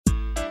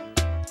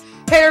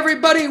Hey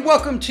everybody,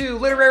 welcome to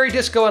Literary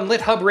Disco on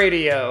LitHub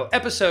Radio,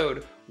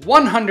 episode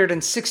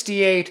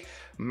 168,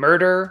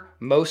 Murder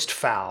Most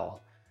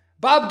Foul.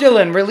 Bob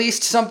Dylan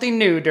released something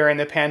new during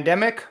the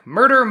pandemic,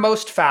 Murder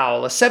Most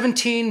Foul, a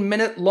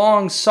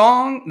 17-minute-long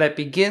song that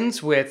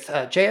begins with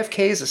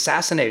JFK's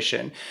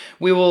assassination.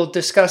 We will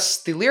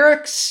discuss the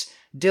lyrics,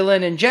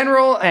 Dylan in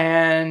general,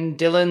 and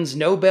Dylan's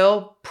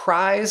Nobel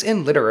Prize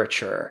in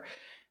Literature.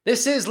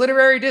 This is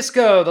Literary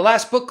Disco, the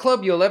last book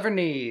club you'll ever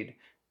need.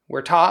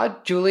 We're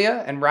Todd,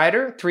 Julia, and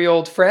Ryder, three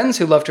old friends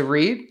who love to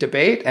read,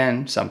 debate,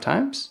 and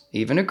sometimes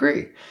even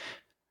agree.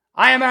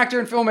 I am actor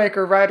and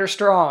filmmaker Ryder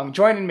Strong.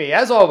 Joining me,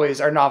 as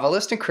always, are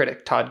novelist and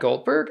critic Todd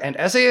Goldberg and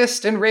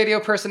essayist and radio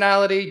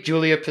personality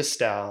Julia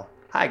Pistel.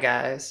 Hi,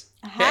 guys.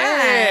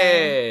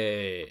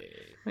 Hey!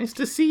 Nice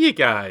to see you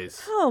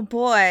guys. Oh,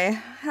 boy.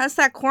 How's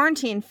that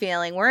quarantine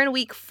feeling? We're in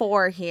week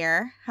 4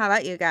 here. How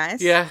about you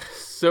guys? Yeah,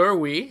 so are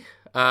we.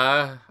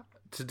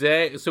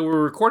 Today, so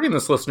we're recording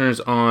this,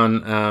 listeners,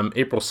 on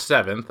April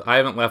 7th. I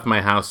haven't left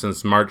my house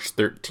since March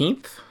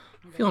 13th.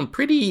 Feeling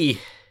pretty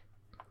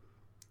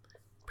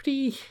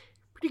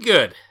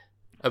good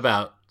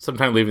about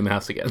sometime leaving the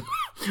house again.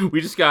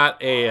 We just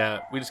got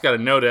a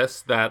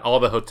notice that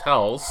all the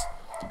hotels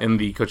in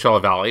the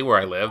Coachella Valley, where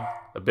I live,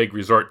 a big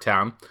resort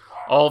town,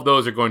 all of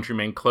those are going to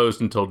remain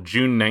closed until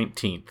June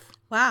 19th.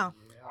 Wow.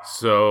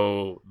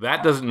 So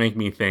that doesn't make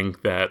me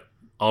think that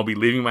I'll be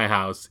leaving my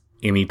house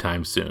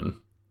anytime soon.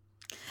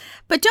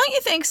 But don't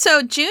you think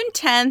so? June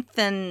 10th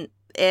and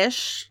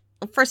ish.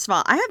 First of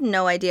all, I have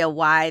no idea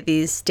why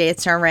these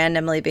dates are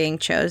randomly being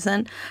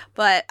chosen.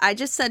 But I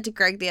just said to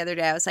Greg the other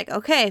day, I was like,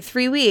 okay,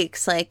 3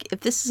 weeks. Like,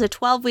 if this is a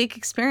 12-week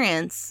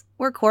experience,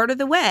 we're a quarter of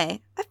the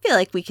way. I feel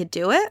like we could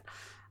do it.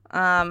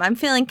 I'm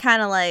feeling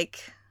kind of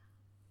like,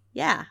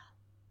 yeah,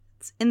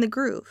 it's in the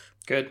groove.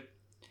 Good.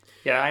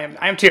 Yeah,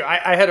 I am too.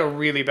 I had a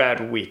really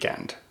bad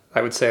weekend.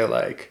 I would say,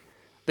 like,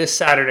 this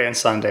Saturday and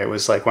Sunday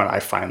was like when I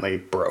finally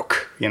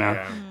broke, you know?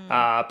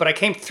 Yeah. But I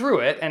came through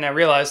it and I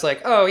realized, like,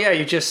 oh yeah,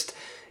 you just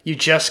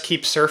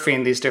keep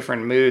surfing these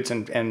different moods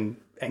and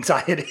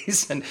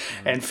anxieties and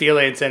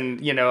feelings,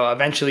 and, you know,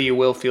 eventually you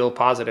will feel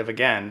positive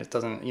again. It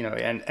doesn't, you know,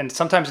 and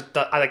sometimes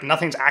like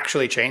nothing's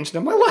actually changed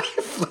in my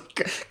life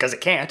because it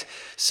can't.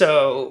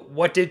 So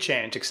what did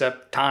change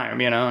except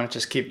time, you know? And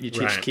just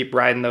keep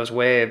riding those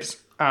waves.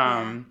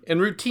 And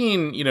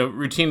routine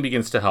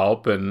begins to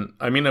help. And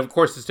I mean, of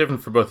course, it's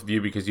different for both of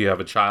you because you have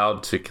a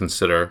child to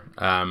consider.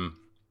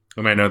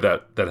 And I know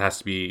that has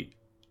to be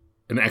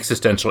an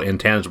existential,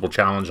 intangible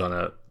challenge on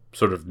a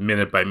sort of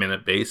minute by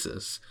minute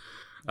basis.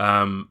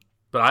 But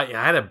I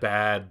had a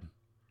bad,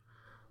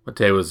 what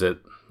day was it?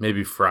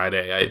 Maybe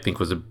Friday, I think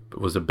was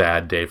a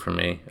bad day for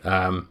me.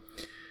 And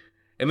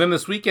then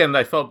this weekend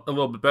I felt a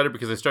little bit better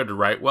because I started to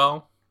write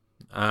well.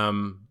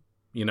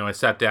 You know, I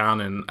sat down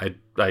and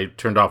I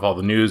turned off all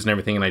the news and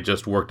everything, and I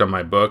just worked on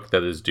my book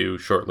that is due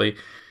shortly.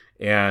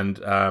 And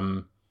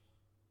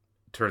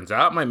turns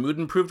out my mood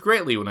improved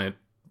greatly when I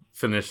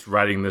finished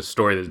writing this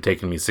story that had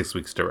taken me 6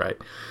 weeks to write.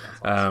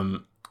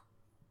 Awesome.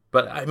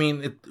 But I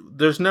mean,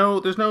 there's no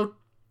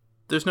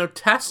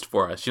test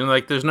for us. You know,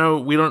 like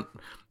none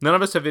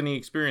of us have any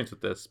experience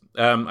with this.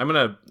 I'm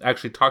gonna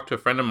actually talk to a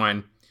friend of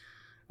mine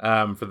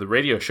for the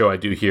radio show I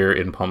do here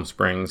in Palm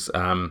Springs.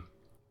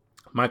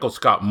 Michael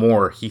Scott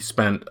Moore, he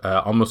spent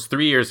almost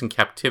 3 years in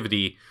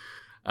captivity.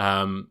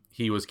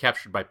 He was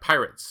captured by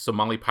pirates,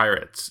 Somali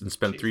pirates, and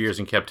spent 3 years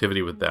in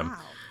captivity with them. Wow.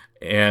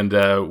 And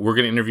we're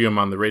going to interview him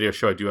on the radio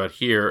show I do out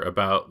here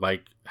about,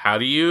 like, how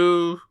do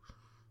you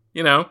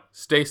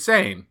stay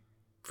sane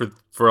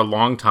for a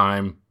long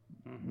time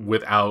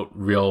without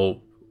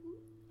real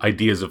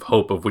ideas of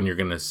hope of when you're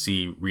going to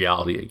see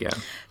reality again.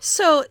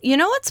 So, you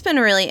know what's been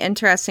really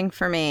interesting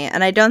for me,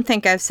 and I don't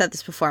think I've said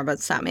this before,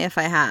 but stop me if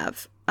I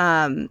have.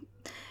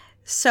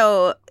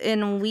 So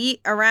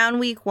around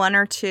week 1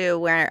 or 2,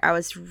 where I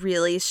was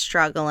really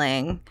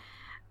struggling,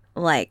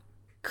 like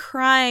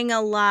crying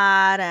a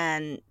lot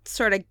and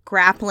sort of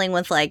grappling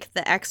with like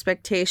the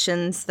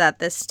expectations that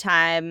this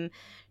time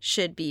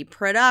should be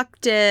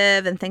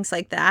productive and things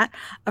like that,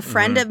 a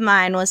friend of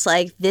mine was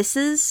like, this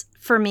is,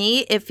 for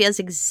me, it feels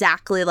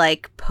exactly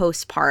like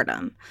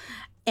postpartum.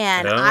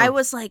 And I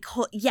was like,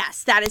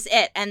 yes, that is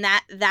it. And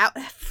that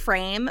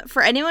frame,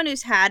 for anyone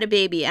who's had a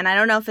baby, and I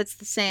don't know if it's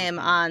the same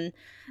on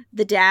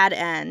the dad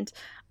end,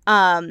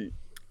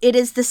 it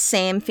is the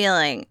same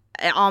feeling,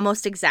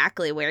 almost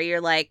exactly, where you're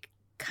like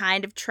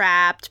kind of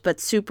trapped, but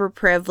super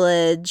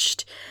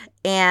privileged.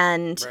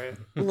 And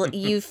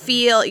you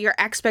feel your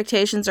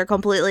expectations are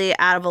completely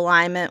out of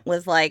alignment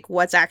with like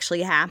what's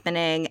actually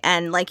happening.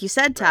 And like you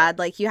said, Todd,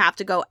 like you have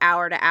to go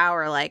hour to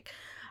hour, like,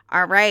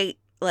 all right,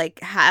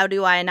 like, how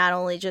do I not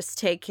only just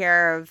take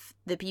care of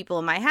the people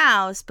in my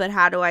house, but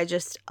how do I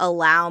just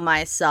allow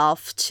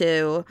myself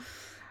to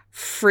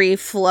free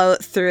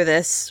float through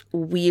this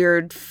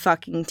weird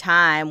fucking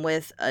time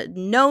with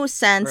no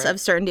sense of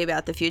certainty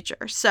about the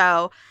future?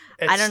 So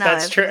I don't know.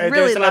 That's true. Really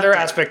There's another loved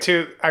it. aspect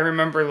too. I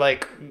remember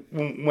like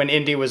when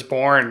Indy was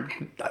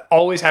born,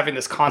 always having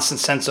this constant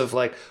sense of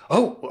like,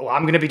 oh, well,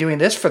 I'm going to be doing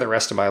this for the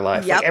rest of my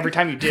life. Yep. Like every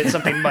time you did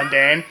something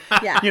mundane,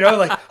 Yeah. you know,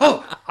 like,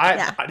 oh,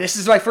 Yeah. this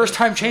is my first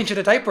time changing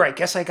a diaper. I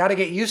guess I got to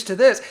get used to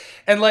this.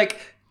 And like,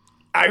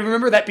 I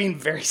remember that being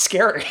very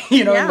scary,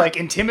 you know, Yeah. and like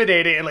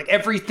intimidating, and like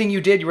everything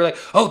you did, you were like,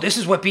 oh, this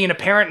is what being a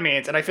parent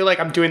means. And I feel like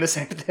I'm doing the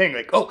same thing.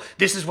 Like, oh,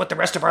 this is what the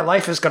rest of our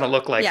life is going to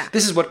look like. Yeah.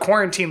 This is what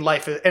quarantine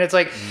life is. And it's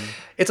like,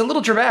 it's a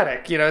little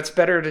dramatic, you know, it's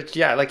better to,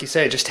 yeah, like you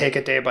say, just take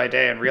it day by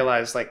day and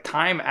realize like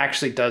time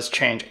actually does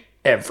change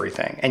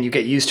everything. And you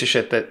get used to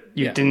shit that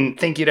you didn't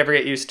think you'd ever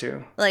get used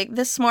to. Like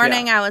this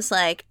morning, I was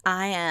like,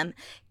 I am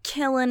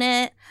killing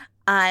it.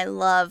 I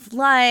love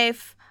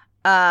life.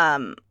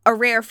 A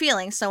rare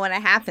feeling. So when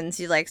it happens,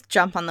 you like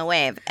jump on the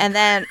wave. And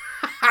then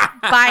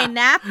by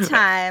nap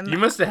time, You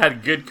must have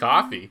had good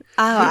coffee.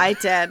 oh, I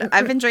did.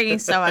 I've been drinking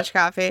so much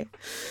coffee.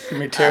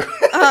 Me too.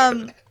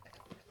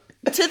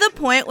 To the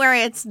point where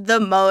it's the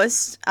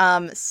most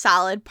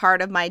solid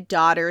part of my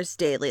daughter's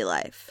daily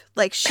life.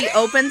 Like she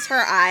opens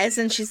her eyes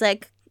and she's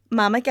like,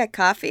 Mama, get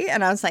coffee?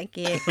 And I was like,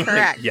 yeah,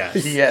 correct.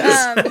 Yes.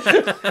 Yes.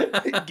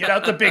 Get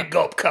out the big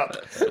gulp cup.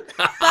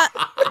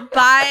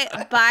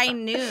 But by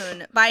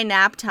noon, by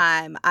nap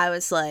time, I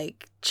was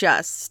like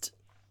just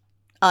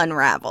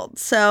unraveled.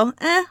 So,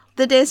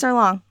 the days are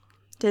long.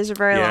 Days are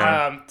very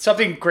Yeah. long.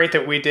 Something great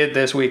that we did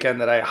this weekend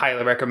that I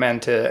highly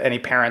recommend to any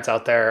parents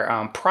out there.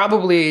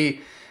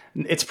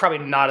 It's probably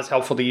not as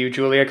helpful to you,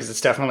 Julia, because it's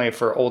definitely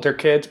for older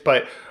kids.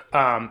 But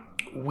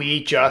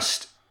we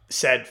just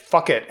said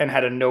fuck it and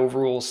had a no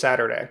rules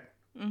Saturday,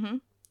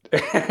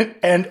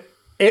 and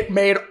it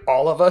made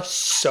all of us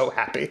so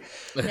happy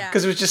Yeah.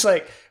 because it was just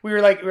like we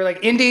were like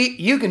Indy,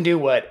 you can do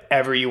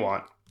whatever you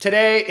want.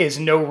 Today is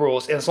no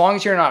rules. As long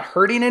as you're not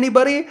hurting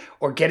anybody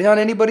or getting on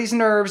anybody's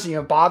nerves, you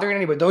know, bothering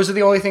anybody. Those are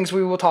the only things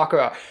we will talk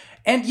about.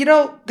 And, you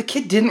know, the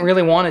kid didn't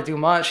really want to do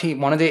much. He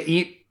wanted to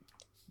eat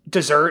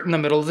dessert in the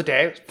middle of the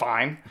day.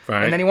 Fine.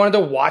 Fine. And then he wanted to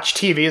watch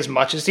TV as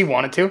much as he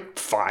wanted to.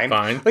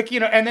 Fine. Like,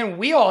 you know, and then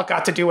we all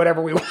got to do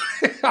whatever we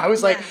wanted. I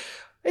was like,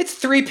 it's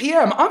 3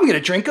 p.m. I'm going to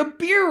drink a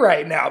beer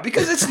right now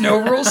because it's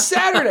No Rules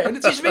Saturday. And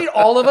it just made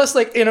all of us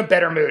like in a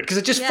better mood because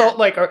it just felt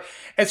like,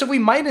 and so we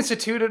might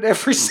institute it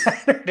every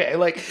Saturday.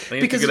 Like,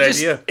 because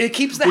idea. It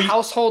keeps the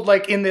household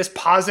like in this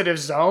positive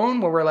zone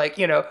where we're like,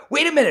 you know,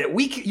 wait a minute,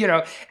 you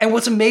know, and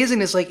what's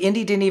amazing is like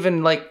Indy didn't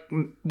even like,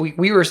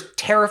 we were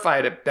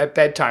terrified at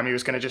bedtime. He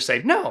was going to just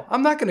say, no,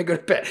 I'm not going to go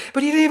to bed.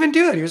 But he didn't even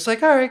do that. He was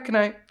like, all right, good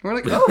night. And we're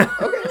like, oh,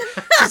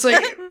 okay. It's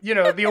like, you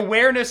know, the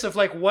awareness of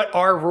like what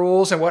are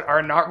rules and what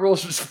are not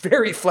rules was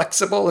very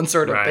flexible and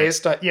sort of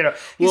based on, you know,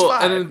 he's well,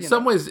 five, and in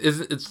some ways,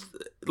 it's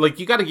like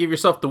you got to give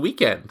yourself the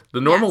weekend,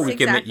 the normal Yes,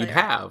 weekend exactly. that you'd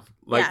have,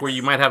 like Yes. where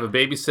you might have a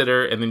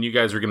babysitter, and then you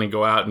guys are going to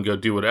go out and go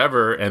do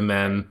whatever, and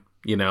then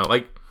you know,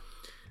 like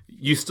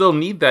you still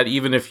need that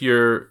even if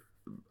you're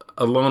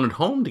alone at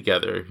home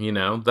together. You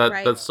know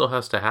that still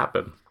has to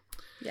happen.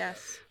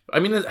 Yes. I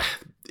mean,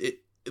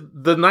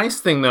 the nice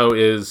thing though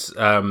is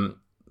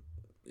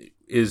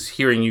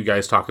hearing you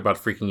guys talk about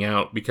freaking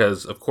out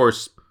because, of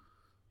course,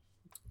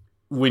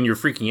 when you're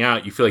freaking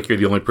out, you feel like you're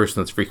the only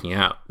person that's freaking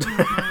out.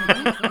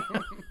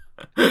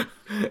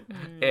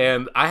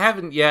 And I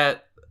haven't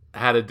yet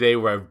had a day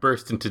where I've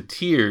burst into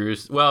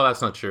tears. Well,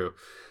 that's not true.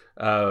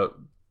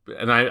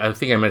 And I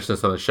think I mentioned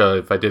this on the show.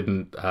 If I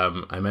didn't,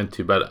 I meant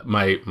to. But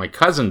my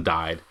cousin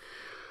died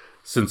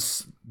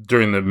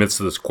during the midst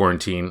of this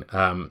quarantine,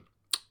 and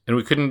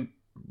we couldn't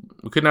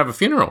have a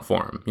funeral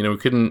for him. You know,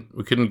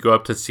 we couldn't go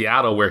up to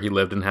Seattle where he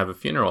lived and have a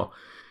funeral.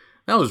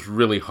 That was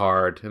really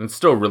hard, and it's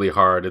still really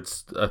hard.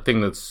 It's a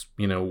thing that's,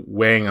 you know,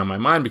 weighing on my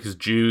mind because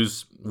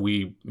Jews,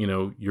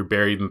 you're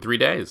buried in 3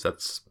 days.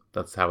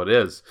 That's how it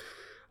is.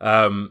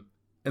 And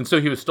so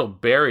he was still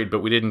buried, but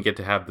we didn't get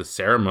to have the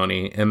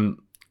ceremony. And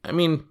I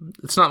mean,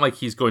 it's not like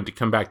he's going to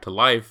come back to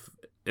life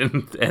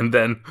and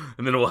then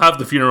we'll have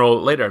the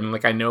funeral later. I mean,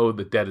 like, I know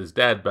the dead is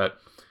dead, but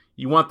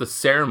you want the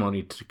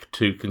ceremony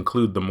to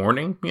conclude the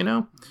mourning, you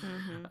know?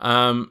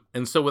 Mm-hmm.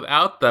 And so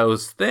without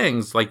those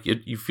things, like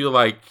you feel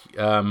like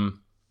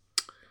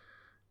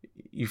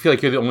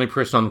you're the only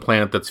person on the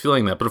planet that's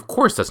feeling that. But of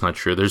course that's not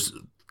true. There's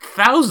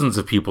thousands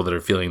of people that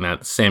are feeling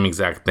that same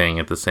exact thing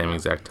at the same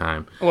exact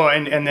time. Well,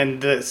 and then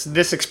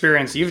this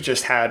experience you've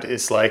just had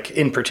is like,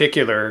 in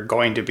particular,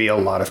 going to be a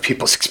lot of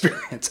people's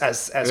experience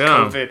as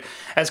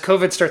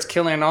COVID starts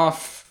killing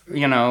off.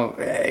 You know,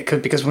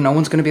 because no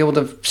one's going to be able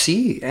to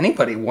see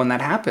anybody when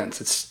that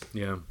happens.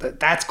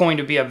 That's going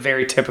to be a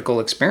very typical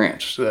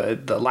experience.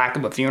 The lack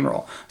of a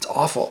funeral, it's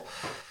awful.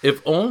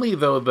 If only,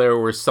 though, there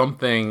was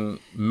something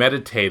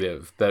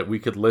meditative that we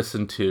could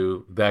listen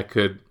to that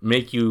could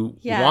make you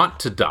want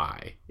to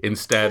die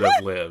instead of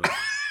live.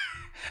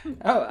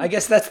 Oh, I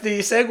guess that's the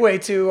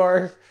segue to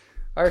our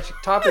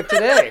topic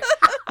today,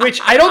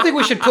 which I don't think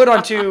we should put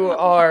onto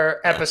our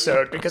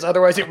episode because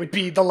otherwise it would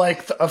be the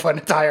length of an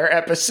entire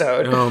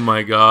episode. Oh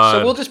my God.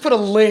 So we'll just put a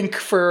link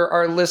for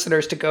our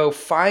listeners to go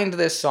find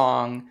this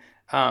song.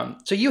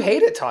 So you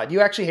hate it, Todd.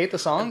 You actually hate the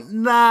song?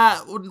 Nah,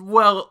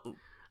 well,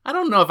 I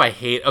don't know if I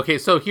hate. Okay,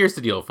 so here's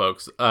the deal,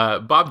 folks.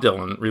 Bob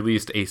Dylan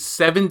released a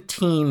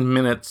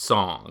 17-minute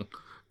song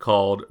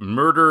called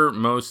 "Murder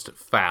Most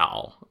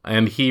Foul,"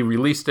 and he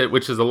released it,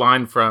 which is a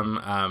line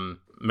from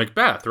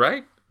Macbeth,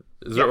 right?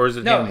 Or is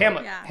it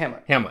Hamlet? Yeah.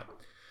 Hamlet.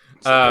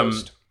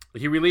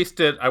 He released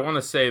it. I want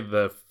to say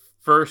the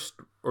first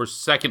or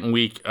second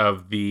week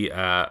of the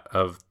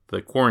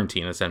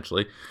quarantine,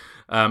 essentially.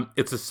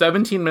 It's a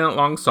 17-minute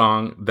long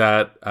song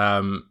that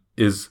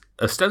is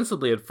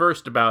ostensibly at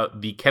first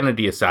about the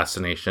Kennedy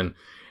assassination,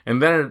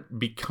 and then it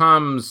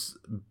becomes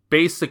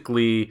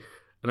basically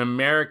an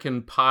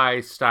American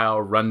Pie style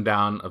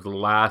rundown of the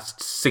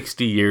last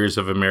 60 years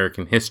of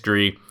American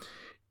history,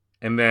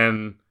 and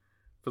then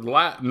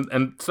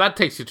and so that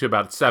takes you to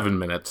about 7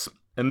 minutes,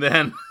 and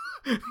then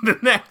the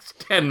next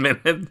 10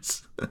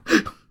 minutes,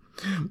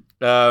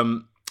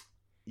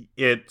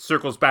 it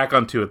circles back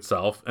onto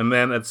itself, and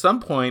then at some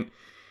point,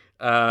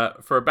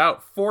 for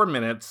about 4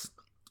 minutes,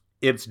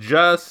 it's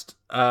just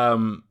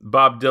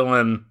Bob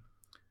Dylan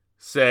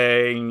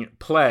saying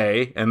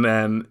play and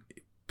then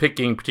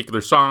picking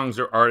particular songs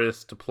or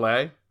artists to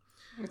play.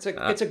 It's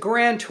a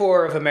grand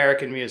tour of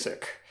American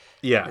music.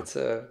 Yeah. It's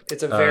a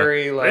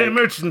very play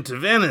Merchant of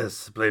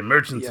Venice, play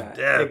Merchants of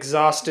Death.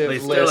 Exhaustive play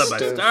list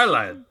Stella by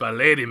Starlight by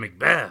Lady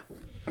Macbeth.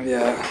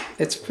 Yeah.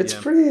 It's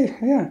pretty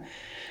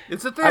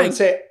It's a thing.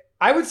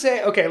 I would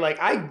say okay, like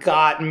I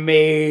got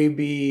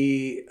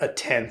maybe a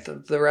tenth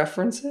of the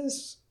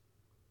references.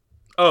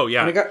 Oh,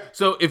 yeah.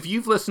 So if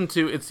you've listened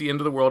to It's the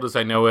End of the World as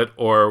I Know It,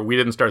 or We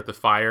Didn't Start the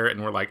Fire,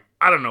 and we're like,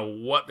 I don't know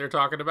what they're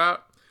talking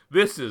about,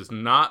 this is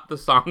not the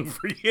song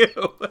for you.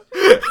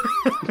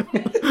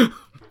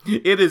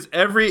 It's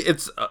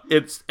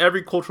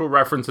every cultural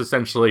reference,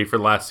 essentially, for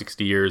the last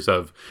 60 years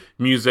of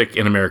music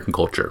in American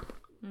culture.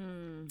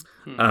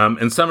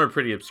 And some are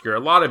pretty obscure. A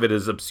lot of it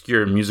is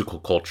obscure musical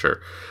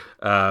culture.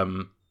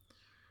 But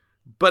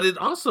it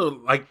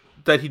also, like,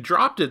 that he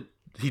dropped it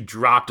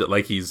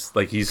like he's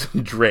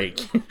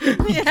Drake.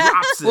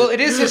 Well, it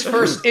is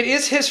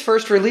his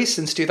first release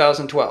since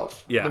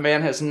 2012. Yeah. The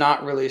man has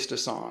not released a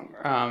song,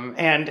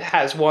 and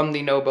has won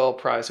the Nobel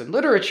Prize in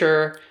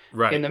Literature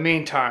in the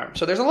meantime.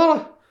 So there's a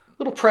little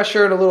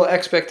pressure and a little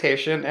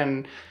expectation,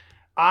 and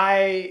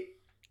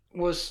it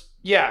was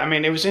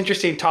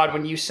interesting, Todd,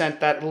 when you sent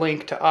that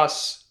link to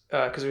us,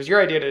 because it was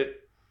your idea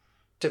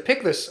to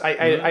pick this. I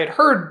had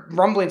heard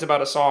rumblings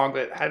about a song,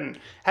 but hadn't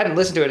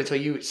listened to it until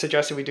you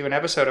suggested we do an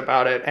episode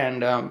about it,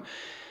 and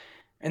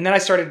then I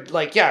started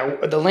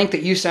the link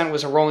that you sent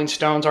was a Rolling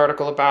Stones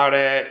article about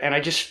it, and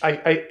I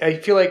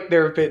feel like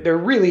there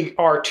really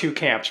are two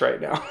camps right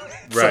now.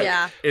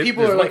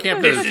 People are like,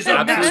 this is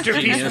a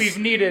masterpiece we've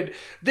needed.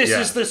 This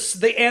is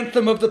the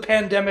anthem of the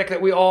pandemic that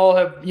we all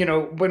have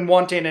been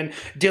wanting, and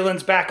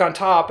Dylan's back on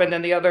top, and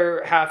then the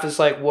other half is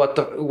like, what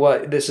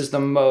this is the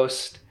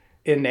most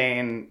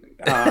inane.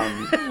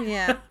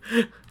 It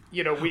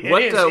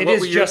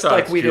is just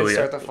like We Didn't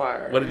Start the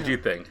Fire. What did you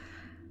think?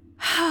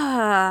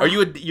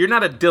 You're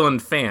not a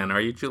Dylan fan, are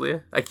you,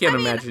 Julia? I can't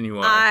imagine you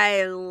are.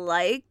 I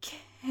like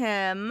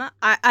him.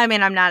 I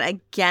mean, I'm not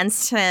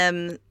against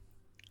him.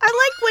 I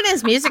like when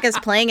his music is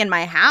playing in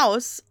my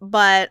house,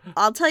 but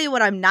I'll tell you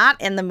what I'm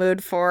not in the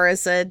mood for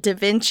is a Da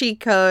Vinci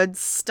Code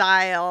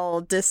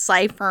style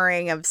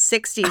deciphering of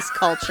 60s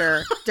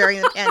culture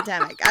during the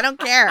pandemic. I don't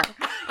care.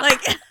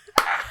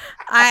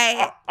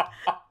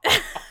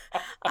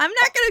 I'm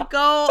not gonna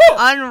go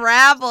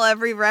unravel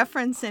every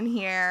reference in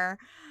here.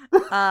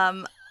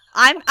 I'm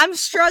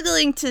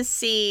struggling to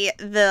see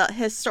the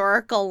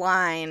historical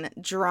line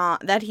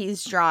that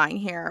he's drawing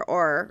here,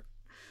 or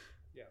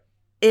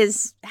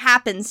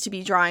happens to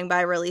be drawing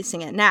by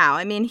releasing it now.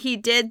 I mean, he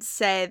did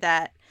say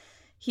that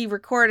he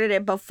recorded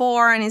it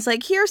before, and he's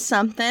like, here's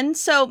something.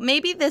 So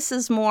maybe this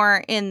is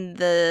more in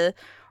the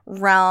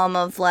realm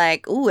of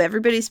like, ooh,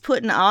 everybody's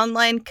putting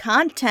online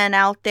content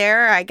out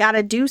there. I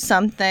gotta do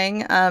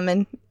something.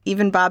 And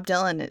even Bob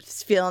Dylan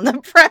is feeling the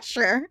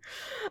pressure.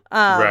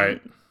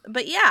 Right.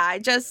 But yeah,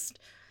 this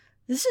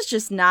is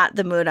just not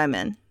the mood I'm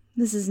in.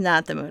 This is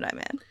not the mood I'm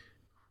in.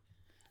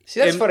 See,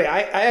 that's funny.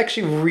 I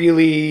actually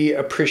really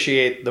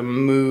appreciate the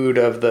mood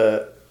of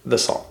the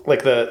song,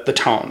 like the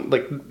tone,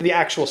 like the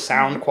actual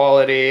sound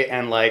quality,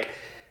 and I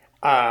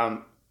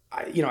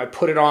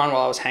put it on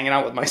while I was hanging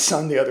out with my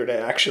son the other day,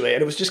 actually,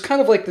 and it was just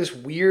kind of like this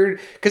weird,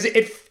 because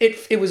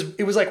it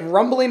was like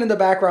rumbling in the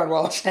background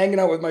while I was hanging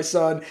out with my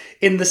son,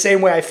 in the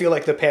same way I feel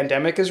like the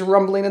pandemic is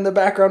rumbling in the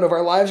background of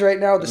our lives right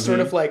now. This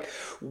sort of like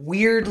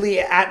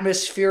weirdly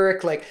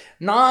atmospheric, like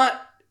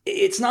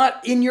it's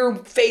not in your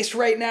face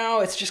right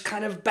now. It's just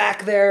kind of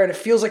back there, and it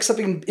feels like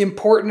something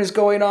important is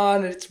going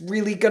on, and it's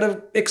really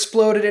gonna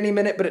explode at any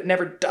minute, but it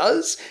never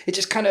does. It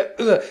just kind of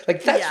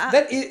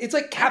it's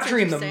like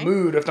capturing the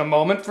mood of the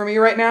moment for me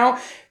right now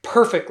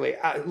perfectly.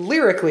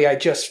 Lyrically, I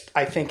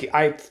think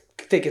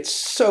it's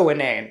so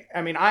inane.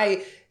 I mean,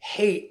 I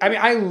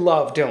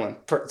love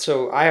Dylan,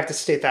 so I have to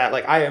state that.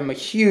 Like, I am a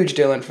huge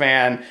Dylan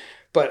fan,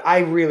 but I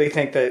really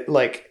think that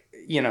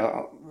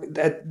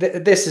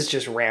this is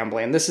just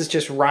rambling. This is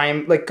just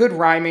good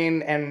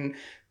rhyming and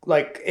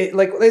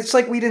it's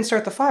like we didn't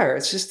start the fire.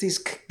 It's just these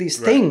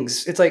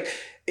things. It's like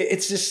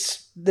it's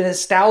just the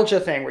nostalgia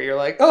thing where you're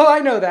like, oh, I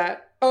know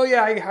that. Oh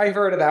yeah, I've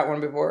heard of that one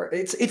before.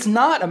 It's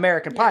not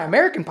American Pie.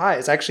 American Pie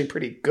is actually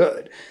pretty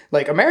good.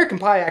 Like American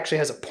Pie actually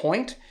has a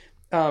point.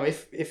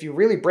 If you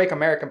really break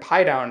American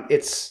Pie down,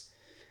 it's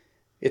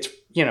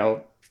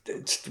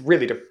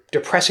really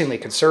depressingly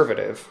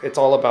conservative. It's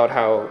all about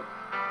how.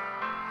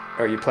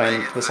 Are you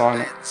playing the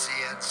song?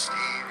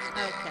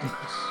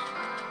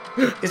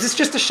 Okay. Is this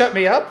just to shut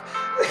me up?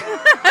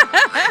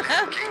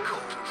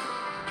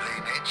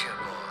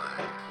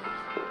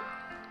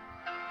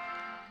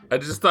 I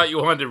just thought you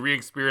wanted to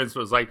re-experience what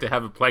it was like to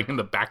have it playing in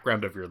the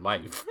background of your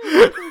life.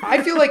 I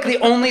feel like the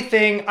only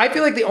thing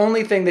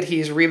that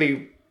he's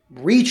really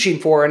reaching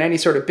for in any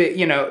sort of bit,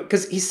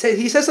 because he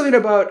says something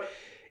about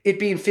it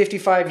being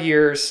 55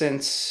 years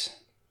since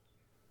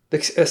the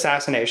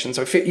assassination.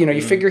 So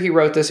you figure he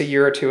wrote this a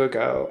year or two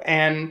ago,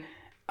 and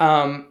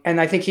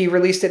I think he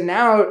released it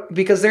now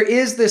because there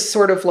is this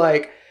sort of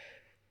like.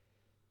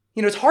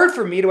 It's hard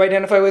for me to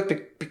identify with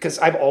because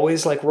I've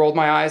always like rolled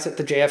my eyes at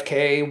the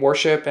JFK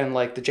worship and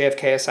like the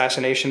JFK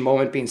assassination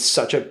moment being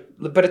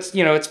but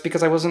it's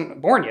because I wasn't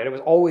born yet. It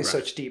was always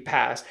such deep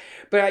past.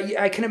 But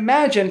I can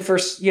imagine for,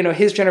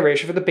 his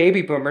generation, for the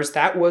baby boomers,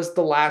 that was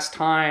the last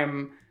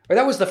time, or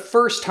that was the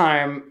first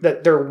time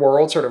that their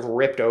world sort of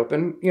ripped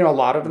open. A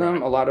lot of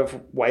them, a lot of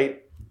white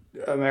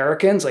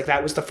Americans, like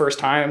that was the first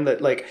time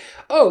that like,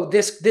 oh,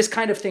 this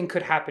kind of thing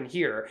could happen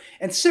here.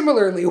 And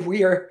similarly,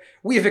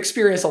 we have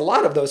experienced a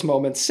lot of those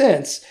moments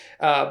since,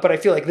 but I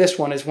feel like this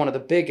one is one of the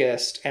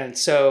biggest. And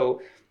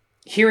so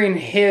hearing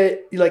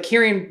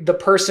the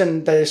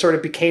person that sort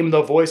of became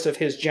the voice of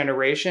his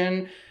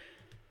generation,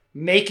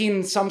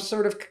 making some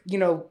sort of,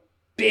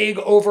 big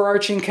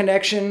overarching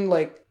connection,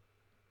 like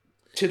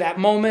to that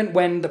moment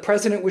when the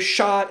president was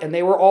shot and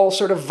they were all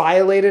sort of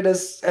violated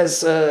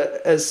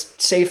as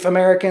safe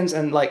Americans,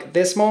 and like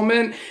this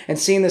moment and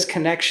seeing this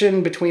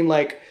connection between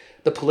like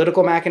the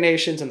political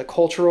machinations and the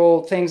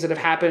cultural things that have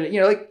happened,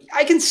 like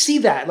I can see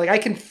that, like I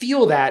can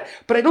feel that,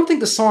 but I don't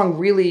think the song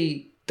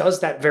really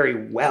does that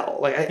very well.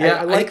 Like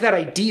I like that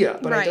idea,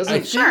 but it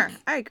doesn't. Sure,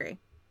 I agree.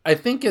 I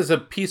think as a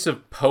piece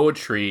of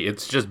poetry,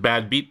 it's just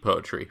bad beat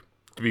poetry.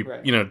 To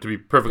be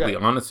perfectly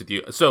honest with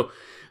you. So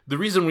the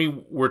reason we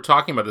were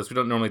talking about this, we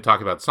don't normally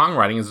talk about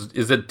songwriting,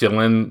 is that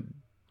Dylan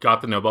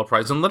got the Nobel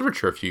Prize in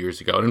Literature a few years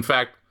ago. And in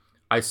fact,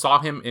 I saw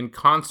him in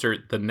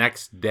concert the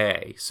next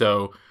day.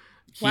 So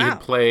he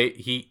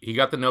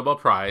got the Nobel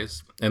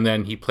Prize, and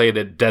then he played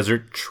at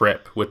Desert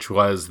Trip, which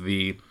was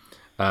the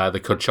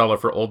Coachella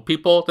for old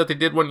people that they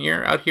did one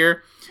year out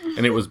here.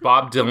 And it was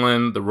Bob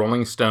Dylan, the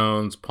Rolling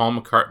Stones, Paul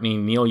McCartney,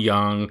 Neil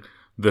Young,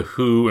 The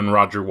Who, and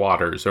Roger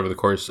Waters over the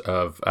course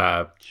of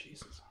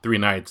 3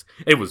 nights.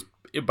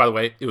 By the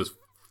way, it was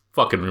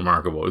fucking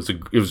remarkable.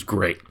 It was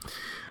great.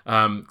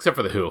 Except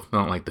for The Who. I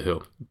don't like The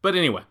Who. But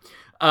anyway.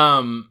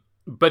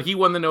 But he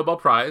won the Nobel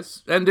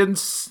Prize, and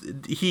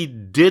he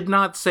did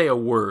not say a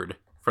word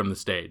from the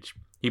stage.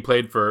 He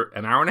played for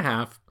an hour and a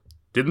half,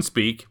 didn't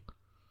speak,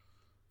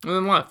 and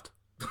then left.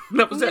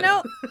 That was it.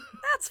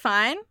 That's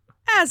fine.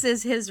 As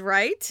is his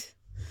right.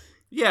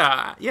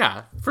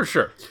 Yeah, for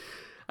sure.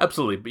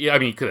 Absolutely. But yeah, I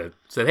mean, he could have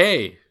said,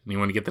 hey, you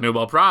want to get the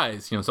Nobel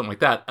Prize? Something like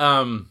that.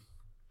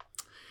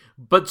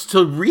 But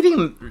so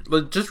reading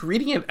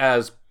it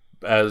as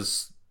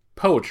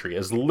poetry,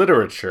 as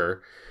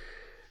literature,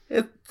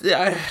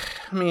 I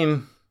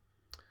mean,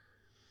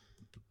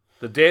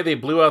 the day they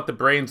blew out the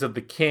brains of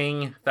the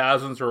king,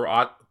 thousands were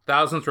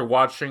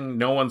watching,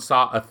 no one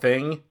saw a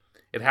thing.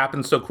 It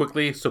happened so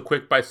quickly, so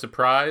quick by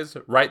surprise,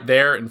 right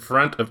there in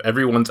front of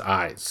everyone's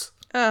eyes.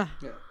 No.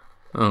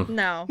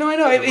 No, I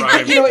know.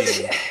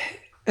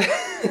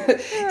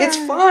 It's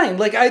fine.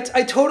 Like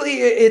I totally.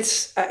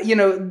 It's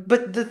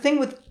But the thing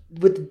with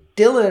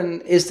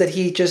Dylan is that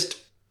he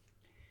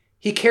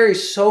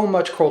carries so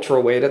much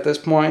cultural weight at this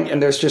point, and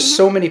there's just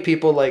so many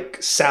people like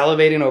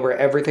salivating over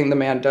everything the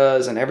man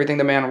does and everything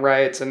the man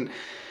writes, and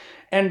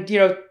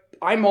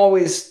I'm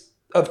always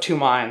of two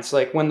minds.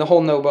 Like when the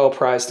whole Nobel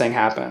Prize thing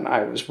happened,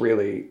 I was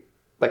really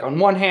like, on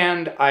one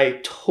hand,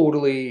 I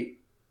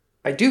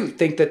do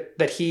think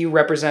that he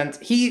represents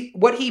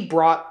what he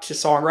brought to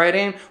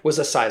songwriting was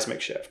a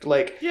seismic shift.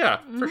 Like, yeah,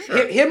 for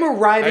sure. Him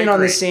arriving on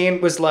the scene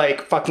was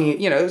like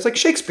fucking, it was like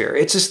Shakespeare.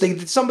 It's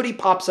just somebody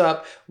pops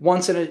up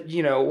once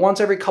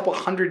every couple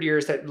hundred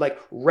years that like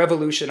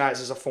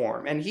revolutionizes a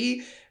form, and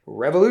he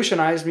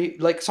revolutionized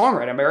like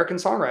songwriting, American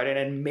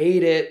songwriting, and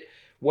made it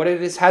what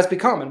it has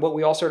become and what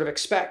we all sort of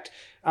expect.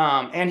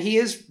 And he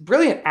is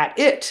brilliant at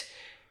it.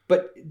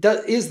 But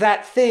is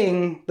that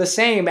thing the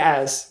same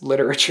as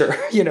literature?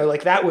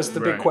 Like that was the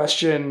big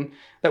question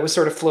that was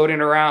sort of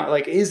floating around.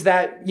 Like, is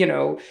that,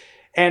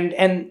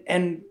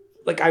 and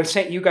like I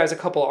sent you guys a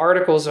couple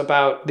articles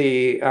about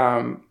the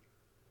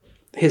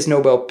his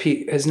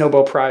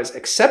Nobel Prize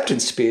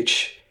acceptance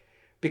speech,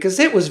 because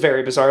it was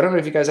very bizarre. I don't know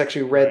if you guys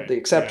actually read the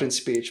acceptance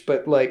speech,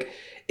 but like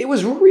it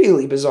was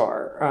really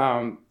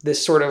bizarre.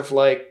 This sort of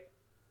like,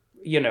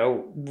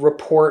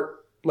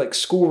 report, like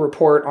school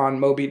report on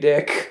Moby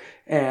Dick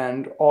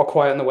and All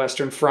Quiet on the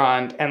Western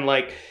Front, and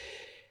like,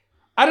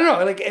 I don't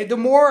know, like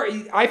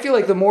I feel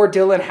like the more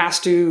Dylan has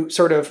to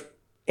sort of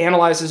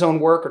analyze his own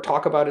work or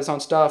talk about his own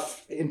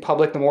stuff in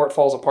public, the more it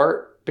falls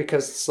apart,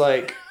 because it's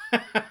like,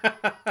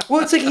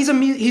 well, it's like he's a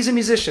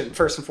musician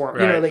first and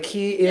foremost. Right. Like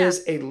he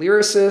is a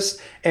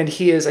lyricist and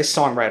he is a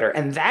songwriter,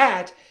 and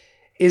that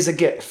is a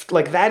gift.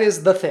 Like that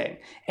is the thing.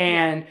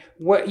 And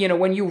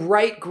when you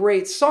write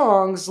great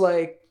songs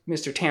like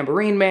Mr.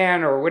 Tambourine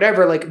Man or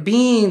whatever, like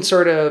being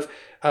sort of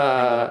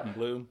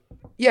Blue.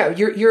 Yeah,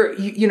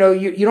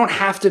 you don't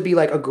have to be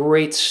like a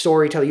great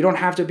storyteller. You don't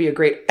have to be a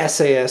great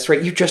essayist,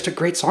 right? You're just a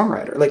great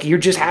songwriter. Like you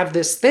just have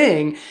this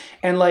thing,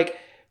 and like,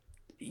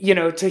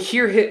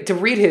 to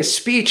read his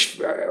speech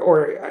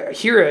or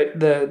hear it,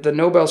 the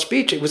Nobel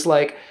speech, it was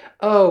like,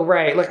 oh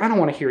right, like I don't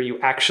want to hear you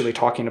actually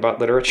talking about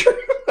literature.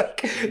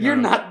 Like you're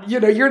not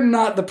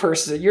the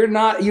person. You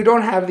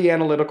don't have the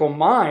analytical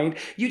mind.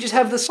 You just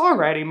have the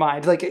songwriting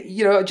mind. Like,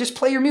 just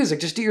play your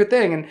music, just do your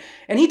thing.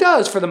 And he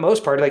does for the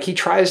most part. Like he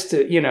tries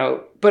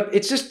to, but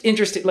it's just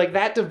interesting. Like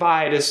that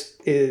divide is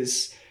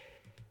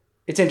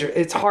it's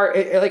interesting. It's hard.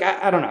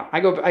 I don't know.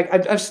 I'm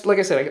like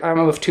I said, I'm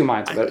of two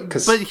minds about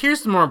it. But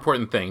here's the more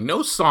important thing.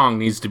 No song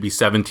needs to be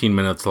 17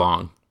 minutes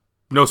long.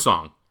 No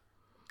song.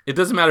 It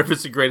doesn't matter if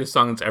it's the greatest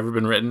song that's ever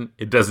been written.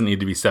 It doesn't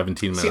need to be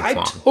 17 minutes long.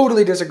 I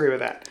totally disagree with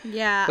that.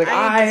 Yeah, like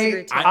I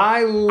disagree too.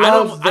 I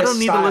love this I don't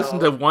need style. to listen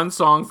to one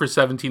song for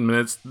 17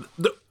 minutes.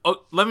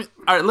 Let me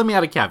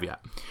add a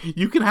caveat.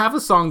 You can have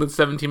a song that's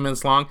 17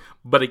 minutes long,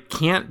 but it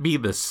can't be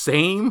the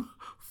same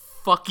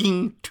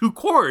fucking two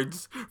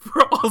chords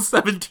for all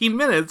 17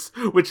 minutes,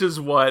 which is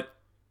what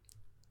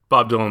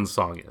Bob Dylan's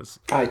song is.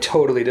 I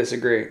totally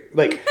disagree.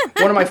 Like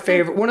one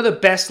of the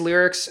best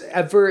lyrics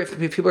ever, if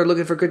people are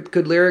looking for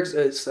good lyrics,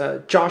 is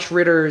Josh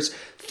Ritter's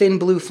Thin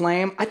Blue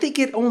Flame. I think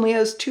it only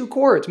has two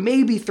chords,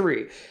 maybe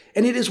three.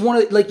 And it is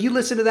one of, like, you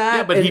listen to that,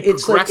 yeah, but and he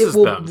it's like, it progresses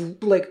will, them.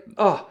 like,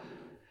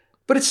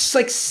 but it's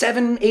like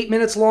 7-8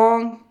 minutes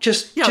long.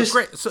 Just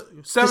great. So,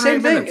 7 the or same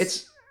 8 thing.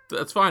 minutes.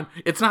 That's fine.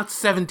 It's not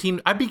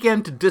 17. I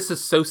began to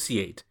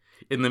disassociate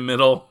in the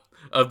middle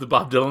of the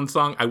Bob Dylan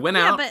song. I went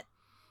out. But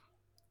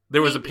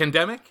there was a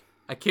pandemic.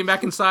 I came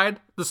back inside.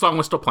 The song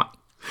was still playing.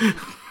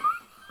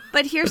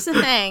 But here's the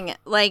thing.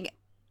 Like,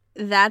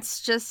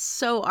 that's just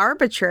so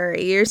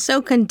arbitrary. You're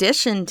so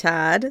conditioned,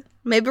 Todd.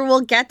 Maybe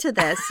we'll get to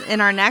this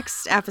in our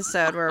next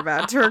episode we're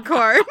about to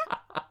record.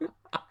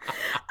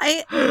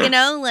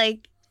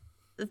 Like,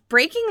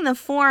 breaking the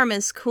form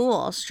is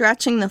cool.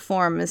 Stretching the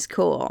form is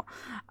cool.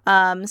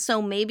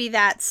 So maybe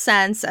that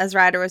sense, as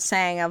Ryder was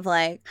saying, of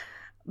like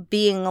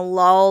being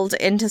lulled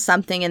into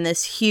something in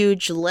this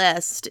huge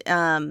list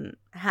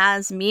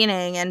has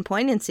meaning and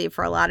poignancy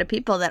for a lot of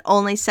people that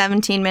only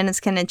 17 minutes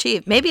can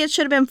achieve. Maybe it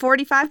should have been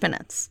 45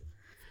 minutes.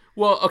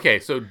 Well, okay,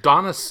 so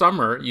Donna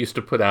Summer used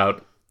to put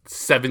out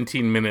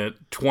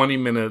 17-minute,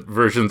 20-minute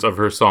versions of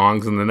her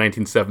songs in the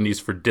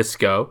 1970s for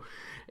disco.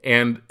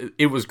 And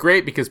it was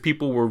great because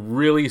people were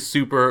really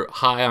super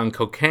high on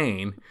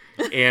cocaine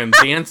and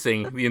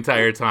dancing the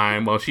entire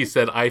time while she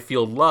said, "I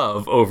feel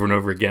love" over and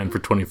over again for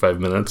 25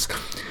 minutes.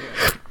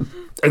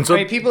 And so,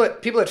 I mean, people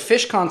at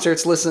Fish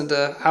concerts listen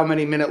to how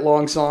many minute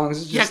long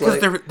songs. It's just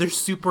because they're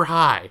super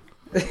high.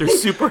 They're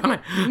super high.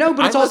 No,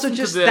 but it's also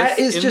just that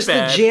is just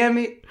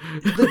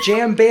the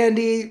jam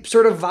bandy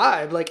sort of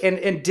vibe. Like, and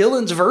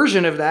Dylan's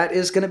version of that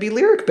is going to be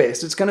lyric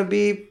based. It's going to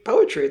be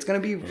poetry. It's going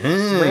to be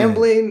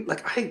rambling.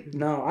 Like I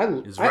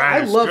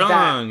love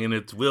that. And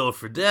it's Will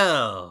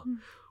Friedle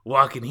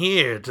walking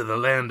here to the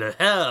land of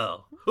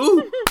hell.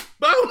 Ooh,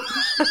 boom.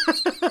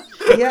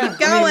 Yeah, Keep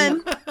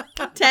going.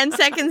 10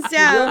 seconds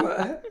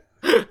down.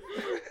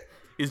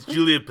 It's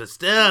Julia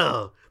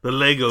Pastel, the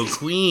Lego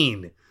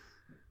Queen.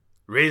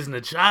 Raising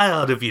a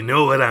child, if you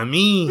know what I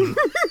mean.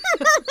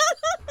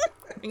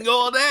 I can go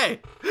all day.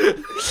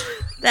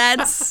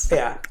 That's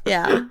yeah.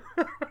 And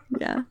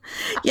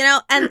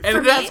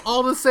that's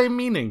all the same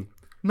meaning.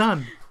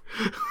 None.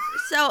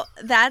 So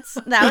that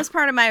was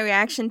part of my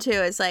reaction too.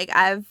 Is like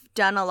I've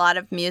done a lot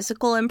of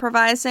musical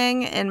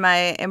improvising in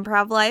my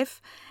improv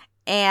life,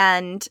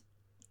 and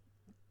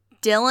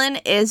Dylan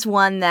is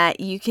one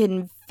that you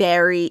can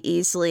very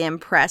easily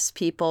impress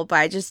people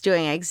by just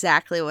doing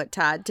exactly what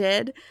Todd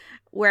did.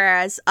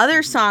 Whereas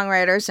other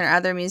songwriters and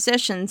other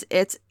musicians,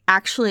 it's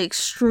actually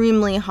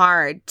extremely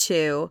hard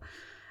to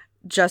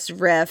just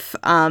riff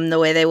the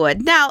way they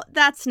would. Now,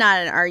 that's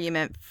not an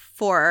argument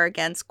for or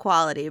against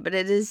quality, but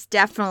it is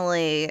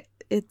definitely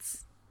it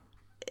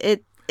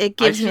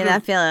gives me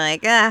that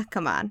feeling like,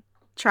 come on,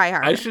 try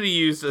harder. I should have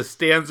used a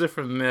stanza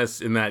from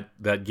this in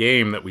that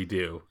game that we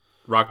do.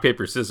 Rock,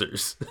 paper,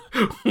 scissors.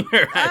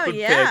 Where I would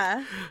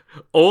pick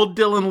old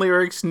Dylan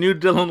lyrics, new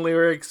Dylan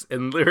lyrics,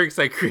 and lyrics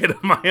I create on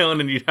my own,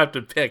 and you'd have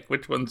to pick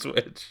which one's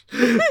which.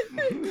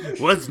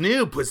 What's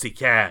new,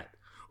 pussycat?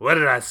 What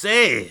did I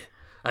say?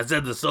 I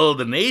said the soul of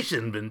the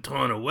nation been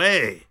torn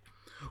away.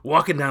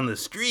 Walking down the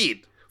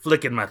street,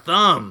 flicking my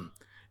thumb.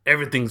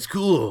 Everything's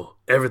cool,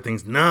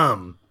 everything's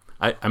numb.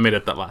 I made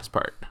up that last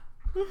part.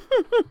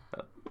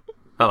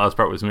 That last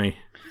part was me.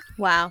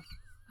 Wow.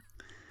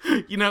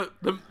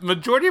 The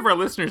majority of our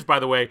listeners, by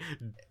the way,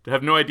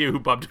 have no idea who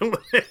Bob Dylan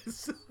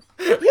is.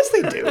 Yes,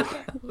 they do.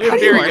 How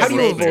do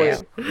you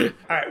avoid?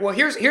 All right. Well,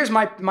 here's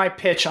my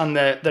pitch on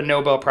the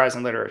Nobel Prize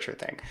in Literature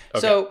thing.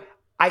 Okay. So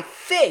I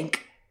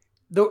think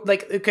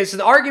because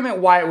the argument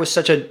why it was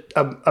such a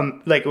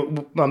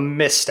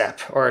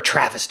misstep or a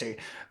travesty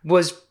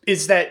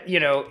is that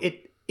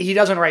he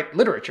doesn't write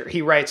literature.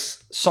 He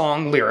writes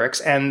song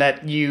lyrics, and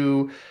that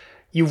you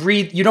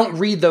don't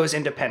read those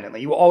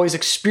independently. You always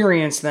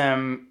experience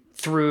them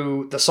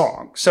through the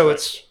song. So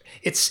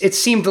it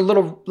seemed a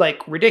little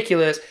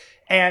ridiculous.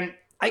 And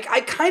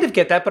I kind of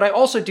get that, but I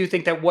also do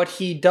think that what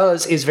he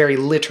does is very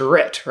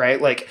literate,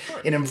 right? Like,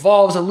 it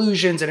involves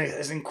illusions and it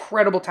has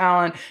incredible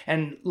talent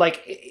and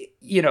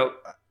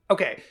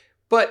okay.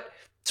 But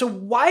so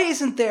why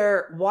isn't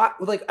there,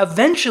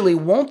 eventually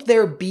won't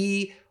there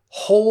be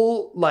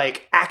whole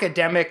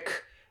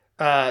academic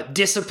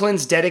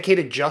disciplines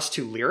dedicated just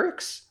to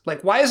lyrics?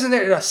 Why isn't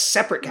there a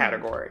separate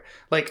category?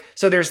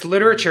 So there's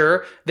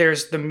literature,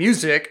 there's the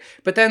music,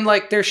 but then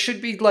there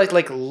should be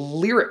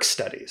lyric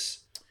studies.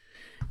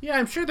 Yeah,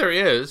 I'm sure there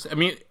is. I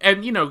mean,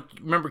 and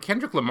remember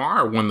Kendrick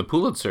Lamar won the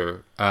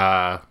Pulitzer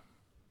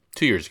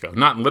 2 years ago,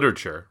 not in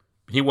literature.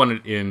 He won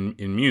it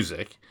in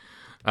music.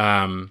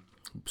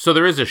 So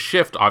there is a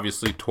shift,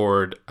 obviously,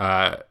 toward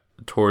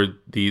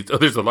these. Oh,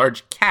 there's a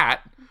large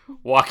cat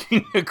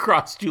walking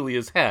across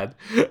Julia's head.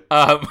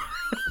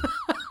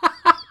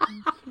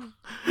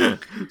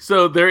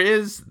 So there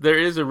is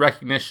a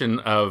recognition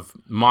of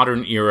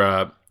modern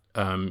era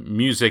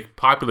music,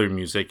 popular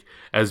music,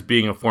 as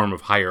being a form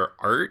of higher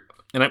art.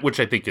 Which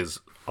I think is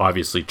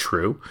obviously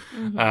true.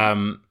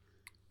 Mm-hmm.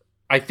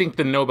 I think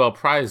the Nobel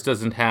Prize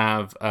doesn't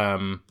have...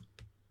 the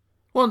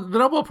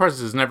Nobel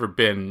Prize has never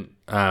been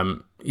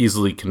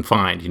easily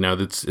confined.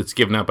 It's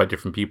given out by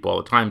different people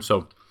all the time.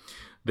 So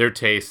their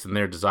tastes and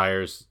their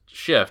desires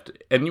shift.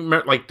 And you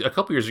remember, a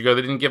couple years ago,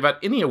 they didn't give out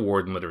any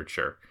award in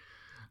literature.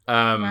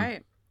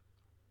 Right.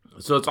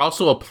 So it's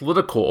also a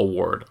political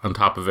award on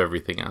top of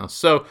everything else.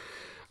 So...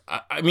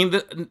 I mean,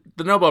 the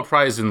Nobel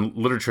Prize in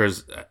Literature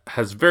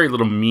has very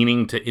little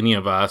meaning to any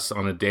of us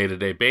on a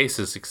day-to-day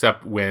basis,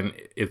 except when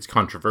it's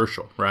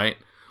controversial, right?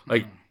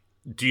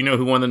 Do you know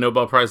who won the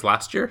Nobel Prize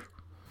last year?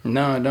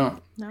 No, I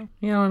don't. No.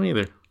 Yeah, I don't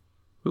either.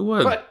 Who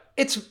won? But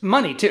it's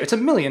money, too. It's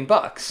 $1 million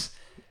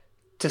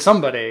to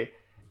somebody.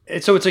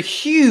 So it's a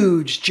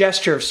huge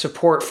gesture of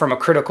support from a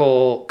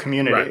critical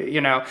community,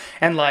 right.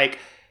 And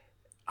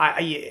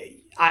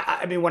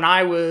I mean, when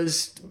I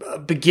was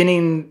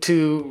beginning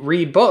to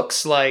read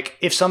books,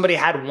 if somebody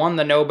had won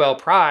the Nobel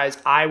Prize,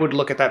 I would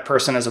look at that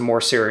person as a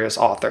more serious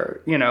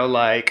author. It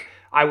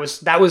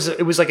was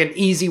an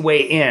easy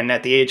way in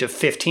at the age of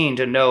 15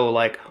 to know,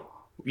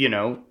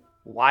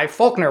 why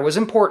Faulkner was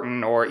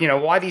important, or,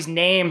 why these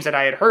names that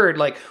I had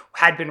heard,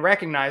 had been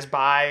recognized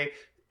by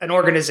an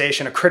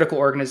organization, a critical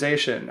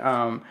organization.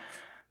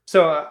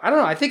 So I don't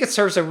know. I think it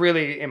serves a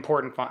really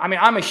important fun. I mean,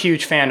 I'm a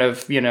huge fan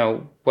of,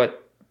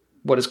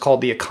 what is called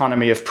the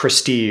economy of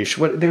prestige.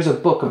 There's a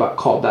book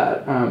called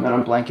that, and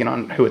I'm blanking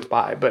on who it's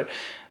by, but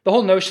the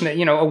whole notion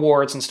that,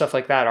 awards and stuff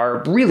like that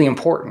are really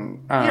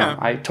important. Yeah.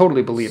 I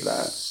totally believe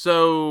that.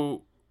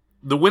 So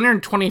the winner in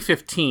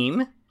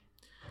 2015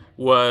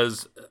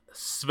 was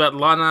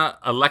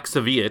Svetlana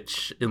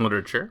Alexievich in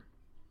literature.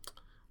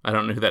 I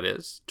don't know who that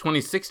is.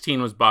 2016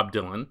 was Bob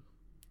Dylan.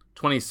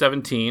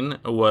 2017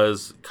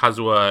 was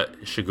Kazuo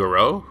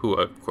Ishiguro, who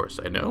of course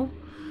I know.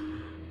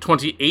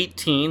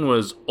 2018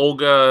 was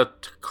Olga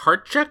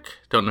Tokarczuk.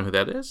 Don't know who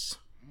that is.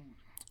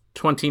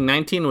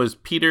 2019 was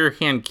Peter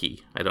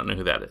Handke. I don't know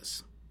who that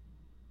is.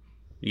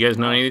 You guys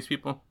know any of these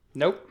people?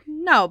 Nope.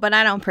 No, but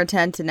I don't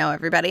pretend to know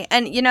everybody.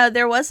 And,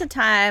 there was a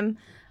time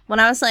when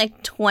I was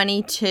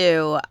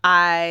 22,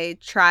 I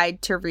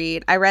tried to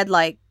read. I read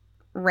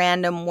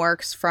random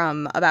works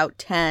from about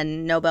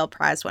 10 Nobel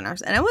Prize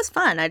winners. And it was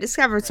fun. I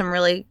discovered some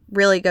really,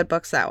 really good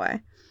books that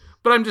way.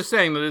 But I'm just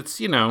saying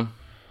that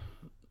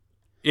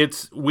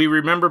we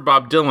remember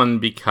Bob Dylan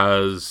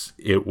because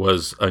it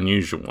was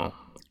unusual.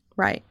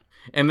 Right.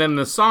 And then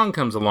the song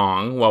comes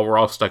along while we're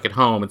all stuck at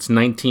home. It's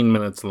 19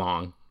 minutes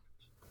long.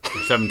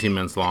 17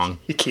 minutes long.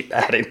 You keep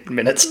adding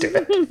minutes to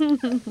it.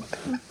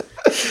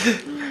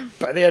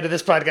 By the end of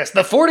this podcast,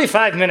 the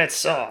 45-minute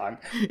song.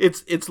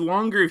 It's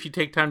longer if you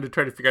take time to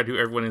try to figure out who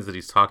everyone is that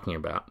he's talking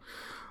about.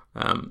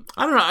 I don't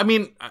know. I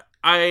mean,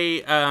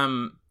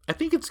 I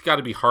think it's got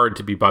to be hard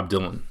to be Bob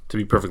Dylan, to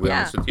be perfectly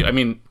honest with you. I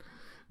mean,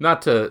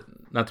 not to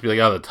be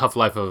the tough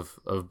life of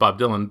Bob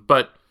Dylan,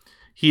 but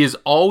he is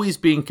always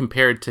being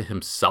compared to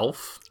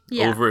himself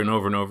over and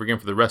over and over again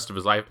for the rest of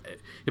his life.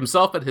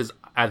 Himself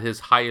at his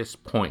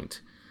highest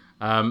point.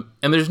 And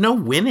there's no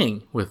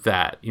winning with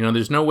that.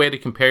 There's no way to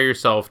compare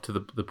yourself to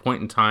the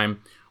point in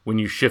time when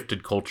you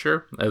shifted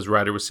culture, as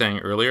Ryder was saying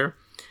earlier.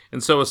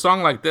 And so a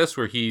song like this,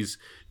 where he's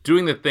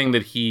doing the thing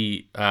that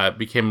he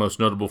became most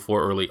notable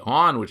for early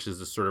on, which is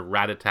this sort of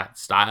rat-a-tat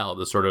style,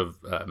 the sort of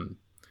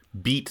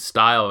beat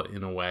style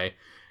in a way,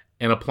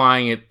 and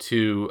applying it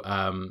to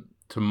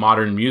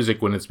modern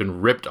music when it's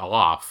been ripped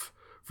off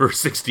for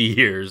 60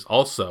 years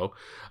also.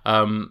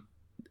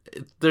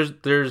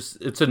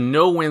 It's a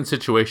no-win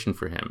situation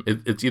for him.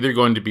 It's either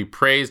going to be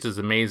praised as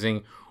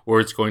amazing,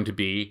 or it's going to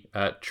be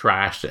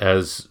trashed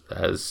as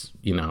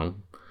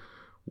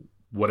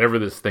whatever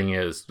this thing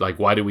is. Like,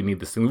 why do we need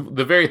this thing?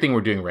 The very thing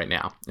we're doing right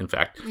now, in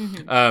fact.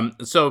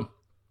 Mm-hmm. So,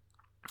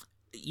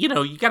 you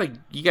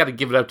gotta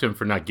give it up to him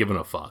for not giving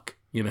a fuck.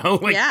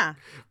 Yeah.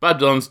 Bob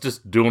Dylan's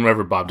just doing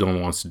whatever Bob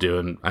Dylan wants to do,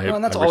 and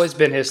that's always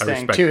been his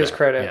thing. To his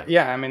credit,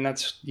 I mean,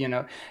 that's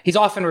he's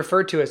often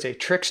referred to as a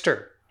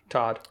trickster.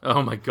 Todd.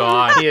 Oh my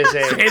God! He is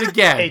Say it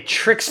again. A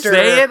trickster.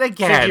 Say it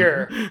again.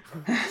 Figure.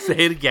 Say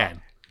it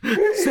again.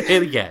 Say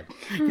it again.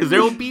 Because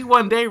there will be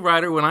one day,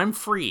 Ryder, when I'm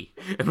free.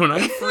 And when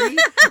I'm free,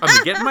 I'm going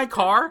to get in my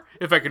car,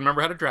 if I can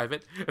remember how to drive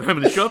it. And I'm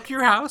going to show up to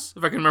your house,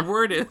 if I can remember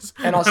where it is.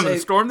 And I'm going to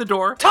storm the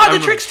door. Todd,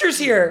 the trickster's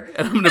here!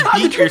 And I'm going to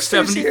beat your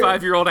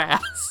 75-year-old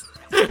ass.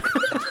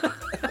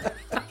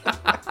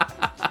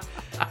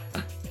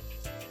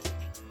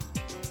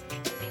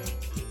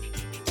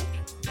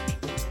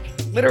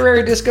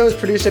 Literary Disco is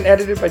produced and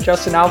edited by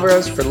Justin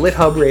Alvarez for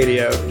LitHub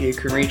Radio. You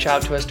can reach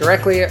out to us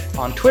directly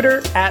on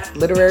Twitter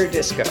 @Literary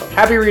Disco.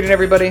 Happy reading,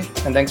 everybody,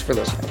 and thanks for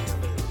listening.